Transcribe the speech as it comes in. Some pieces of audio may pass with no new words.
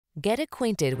Get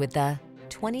acquainted with the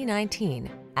 2019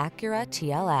 Acura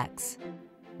TLX.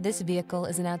 This vehicle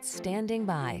is an outstanding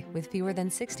buy with fewer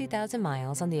than 60,000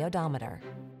 miles on the odometer.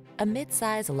 A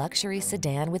midsize luxury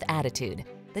sedan with attitude,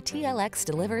 the TLX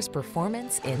delivers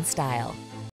performance in style.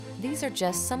 These are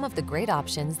just some of the great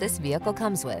options this vehicle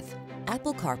comes with: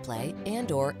 Apple CarPlay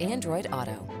and/or Android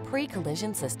Auto,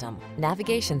 pre-collision system,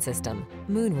 navigation system,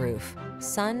 moonroof,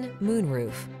 sun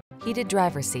moonroof, heated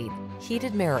driver's seat,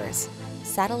 heated mirrors,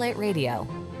 satellite radio,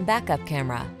 backup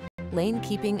camera, lane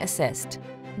keeping assist.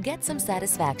 Get some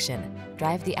satisfaction.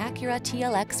 Drive the Acura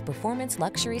TLX Performance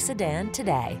Luxury Sedan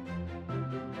today.